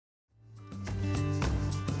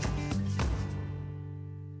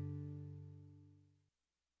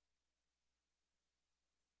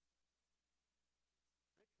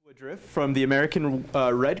Woodruff from the American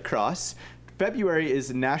Red Cross. February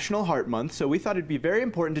is National Heart Month, so we thought it'd be very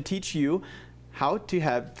important to teach you how to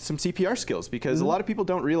have some CPR skills, because a lot of people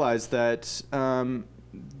don't realize that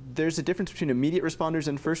there's a difference between immediate responders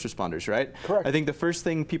and first responders, right? Correct. I think the first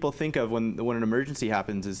thing people think of when an emergency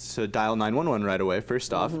happens is to dial 911 right away,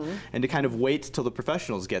 first off, and to kind of wait till the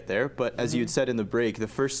professionals get there. But as you had said in the break, the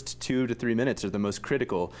first 2 to 3 minutes are the most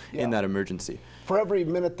critical in that emergency. For every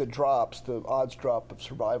minute that drops, the odds drop of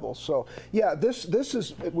survival. So yeah, this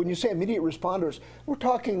is, when you say immediate responders, we're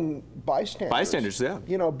talking bystanders. Bystanders, yeah.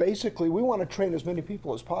 You know, basically we want to train as many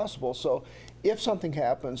people as possible. So if something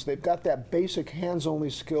happens, they've got that basic hands-only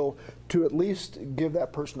skill to at least give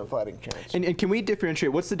that person a fighting chance. And can we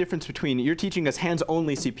differentiate? What's the difference between, you're teaching us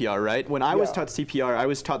hands-only CPR, right? When I was taught CPR, I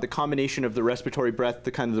was taught the combination of the respiratory breath,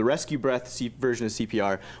 the kind of the rescue breath version of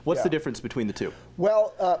CPR. What's the difference between the two?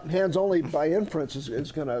 Well, hands-only by inference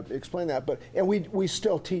is going to explain that, and we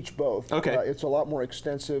still teach both. Okay. It's a lot more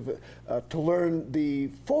extensive to learn the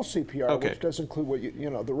full CPR, which does include what you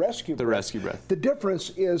know, the rescue breath. The rescue breath. The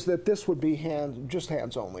difference is that this would be just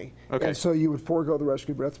hands-only. Okay. And so you would forego the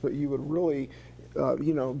rescue breaths, but you would really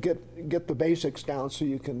you know, get the basics down so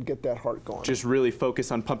you can get that heart going. Just really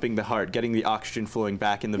focus on pumping the heart, getting the oxygen flowing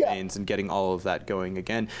back in the veins, and getting all of that going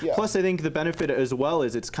again. Plus, I think the benefit as well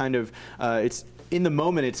is it's kind of it's in the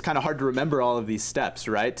moment, it's kind of hard to remember all of these steps,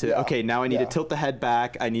 right? Okay, now I need to tilt the head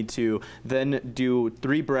back. I need to then do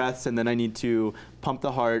 3 breaths, and then I need to pump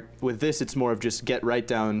the heart. With this, it's more of just get right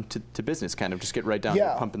down to business, kind of just get right down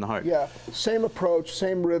to pumping the heart. Yeah, same approach,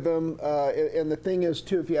 same rhythm, and the thing is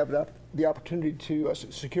too, if you have the opportunity to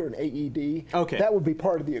secure an AED, that would be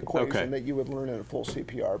part of the equation that you would learn in a full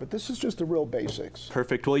CPR. But this is just the real basics.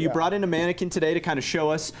 Perfect. Well, you brought in a mannequin today to kind of show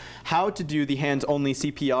us how to do the hands-only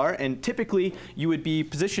CPR, and typically you would be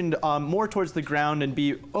positioned more towards the ground and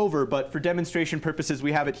be over, but for demonstration purposes,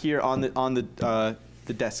 we have it here on the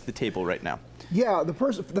desk, the table right now. Yeah, the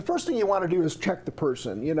first thing you want to do is check the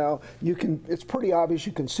person. You know, it's pretty obvious.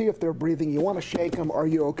 You can see if they're breathing. You want to shake them. Are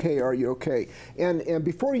you okay? Are you okay? And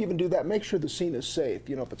before you even do that, make sure the scene is safe.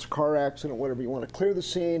 You know, if it's a car accident, whatever, you want to clear the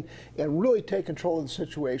scene and really take control of the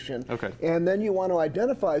situation. Okay. And then you want to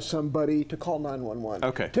identify somebody to call 911.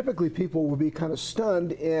 Okay. Typically, people will be kind of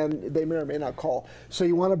stunned and they may or may not call. So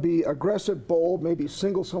you want to be aggressive, bold, maybe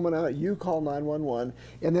single someone out. You call 911,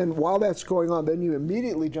 and then while that's going on, then you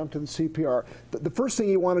immediately jump to the CPR. The first thing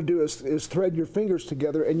you want to do is thread your fingers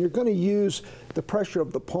together, and you're going to use the pressure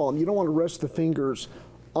of the palm. You don't want to rest the fingers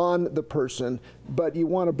on the person, but you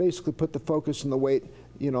want to basically put the focus and the weight,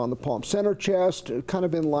 you know, on the palm. Center chest, kind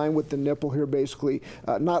of in line with the nipple here, basically,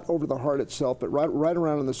 not over the heart itself, but right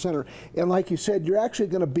around in the center. And like you said, you're actually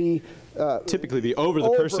going to be typically be over the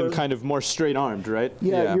person, kind of more straight-armed, right?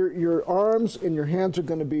 Yeah, your arms and your hands are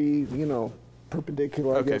going to be, you know,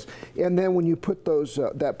 perpendicular, I guess. And then when you put those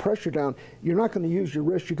that pressure down, you're not going to use your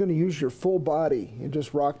wrist. You're going to use your full body and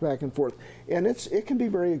just rock back and forth. And it can be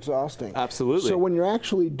very exhausting. Absolutely. So when you're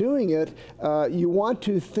actually doing it, you want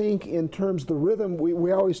to think in terms of the rhythm.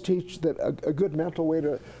 We always teach that a good mental way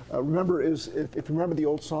to remember is, if you remember the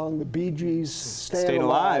old song, the Bee Gees, Staying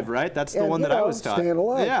Alive, right? That's the one that I was taught. Staying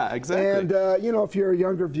Alive. Yeah, exactly. And you know, if you're a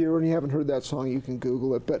younger viewer and you haven't heard that song, you can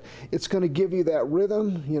Google it. But it's going to give you that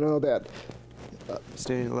rhythm, you know, that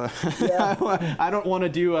stay alive. Yeah. I don't want to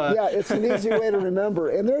do yeah, it's an easy way to remember.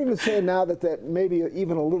 And they're even saying now that maybe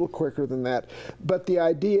even a little quicker than that. But the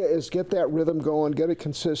idea is get that rhythm going, get it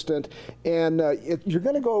consistent, and you're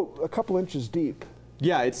going to go a couple inches deep.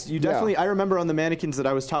 Yeah, you definitely, I remember on the mannequins that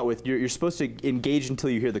I was taught with, you're supposed to engage until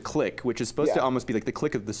you hear the click, which is supposed to almost be like the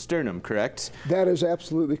click of the sternum, correct? That is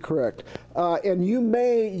absolutely correct. And you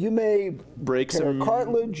may break some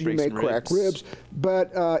cartilage, you may crack ribs,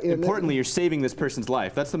 but importantly, you're saving this person's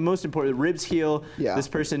life. That's the most important. The ribs heal. This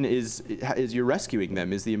person you're rescuing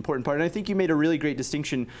them is the important part. And I think you made a really great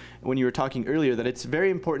distinction when you were talking earlier that it's very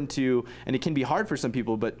important to, and it can be hard for some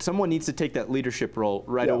people, but someone needs to take that leadership role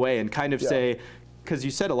right away and kind of say, because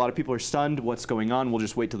you said a lot of people are stunned, what's going on, we'll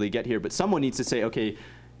just wait till they get here. But someone needs to say, okay,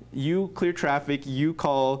 you clear traffic, you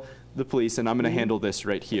call the police, and I'm going to handle this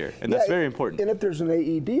right here. And that's very important. And if there's an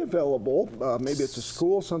AED available, maybe it's a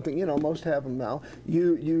school, something, you know, most have them now,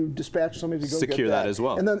 you dispatch somebody to go secure get that as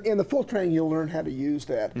well. And then in the full training, you'll learn how to use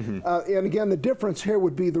that. And again, the difference here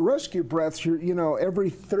would be the rescue breaths. You know, every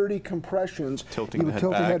 30 compressions, you would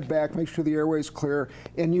tilt the head back, make sure the airway's clear,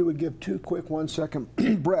 and you would give 2 quick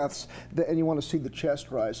 1-second breaths, and you want to see the chest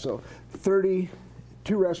rise. So 30,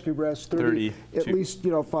 2 rescue breaths, 30 at least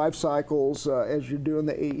 5 cycles as you're doing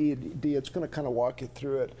the AED. It's going to kind of walk you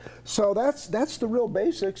through it. So that's the real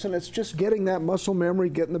basics, and it's just getting that muscle memory,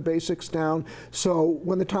 getting the basics down. So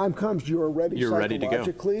when the time comes, you're ready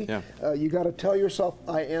psychologically. Ready to go. You got to tell yourself,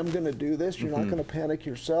 I am going to do this. You're not going to panic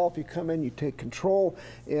yourself. You come in, you take control,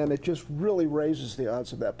 and it just really raises the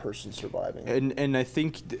odds of that person surviving. And I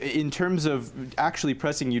think in terms of actually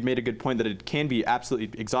pressing, you'd made a good point that it can be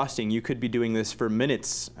absolutely exhausting. You could be doing this for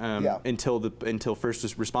minutes until first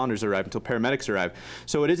responders arrive, until paramedics arrive.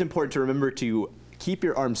 So it is important to remember to keep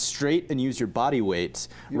your arms straight and use your body weight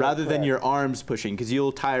rather than your arms pushing, because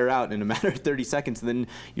you'll tire out in a matter of 30 seconds, and then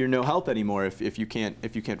you're no help anymore if you can't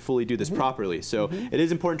fully do this properly. So it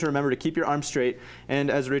is important to remember to keep your arms straight,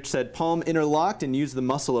 and as Rich said, palm interlocked, and use the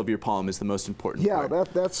muscle of your palm is the most important part. Yeah,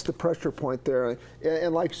 that's the pressure point there.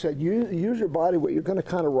 And like I said, use your body weight. You're going to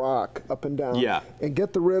kind of rock up and down. Yeah. And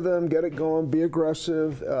get the rhythm, get it going, be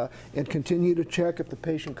aggressive, and continue to check if the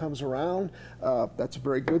patient comes around. That's a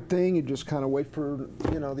very good thing. You just kind of wait for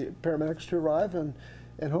the paramedics to arrive, and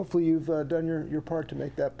hopefully you've done your part to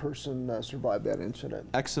make that person survive that incident.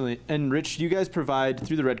 Excellent. And Rich, you guys provide,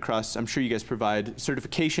 through the Red Cross, I'm sure you guys provide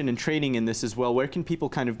certification and training in this as well. Where can people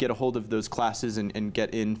kind of get a hold of those classes and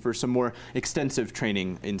get in for some more extensive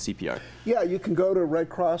training in CPR? Yeah, you can go to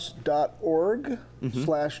redcross.org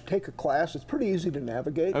 /take a class. It's pretty easy to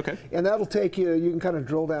navigate. Okay. And that'll take you, you can kind of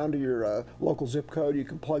drill down to your local zip code. You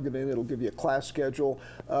can plug it in. It'll give you a class schedule.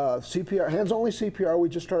 CPR, hands-only CPR, we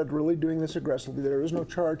just started really doing this aggressively. There is no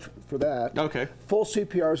charge for that. Okay. Full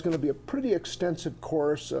CPR is going to be a pretty extensive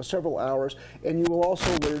course, several hours, and you will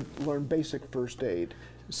also learn basic first aid.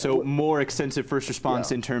 So more extensive first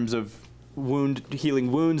response in terms of healing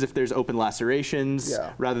wounds if there's open lacerations,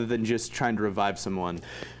 rather than just trying to revive someone.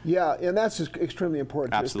 Yeah, and that's extremely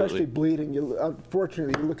important, Absolutely. especially bleeding.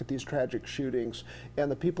 Unfortunately, you look at these tragic shootings, and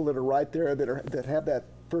the people that are right there that have that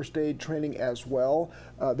first aid training as well,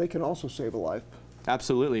 they can also save a life.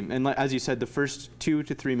 Absolutely. And as you said, the first 2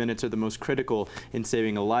 to 3 minutes are the most critical in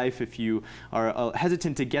saving a life. If you are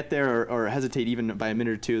hesitant to get there or hesitate even by a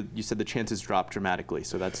minute or two, you said the chances drop dramatically.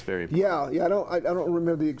 So that's very important. Yeah. I don't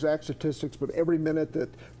remember the exact statistics, but every minute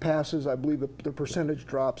that passes, I believe the percentage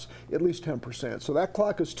drops at least 10%. So that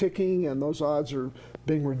clock is ticking, and those odds are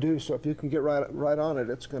being reduced. So if you can get right on it,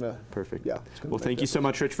 it's going to... Perfect. Yeah. Well, thank you so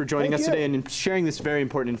much, Rich, for joining us today and sharing this very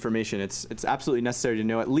important information. It's absolutely necessary to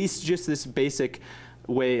know at least just this basic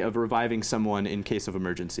way of reviving someone in case of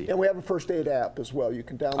emergency. And we have a first aid app as well. You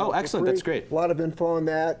can download. Oh, excellent! That's great. A lot of info on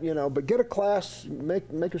that, but get a class,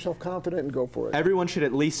 make yourself confident, and go for it. Everyone should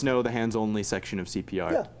at least know the hands-only section of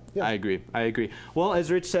CPR. Yeah. I agree. Well,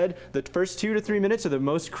 as Rich said, the first 2 to 3 minutes are the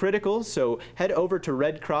most critical, so head over to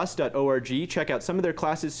redcross.org, check out some of their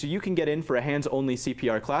classes so you can get in for a hands-only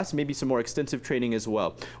CPR class, maybe some more extensive training as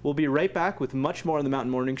well. We'll be right back with much more on the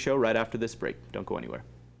Mountain Morning Show right after this break. Don't go anywhere.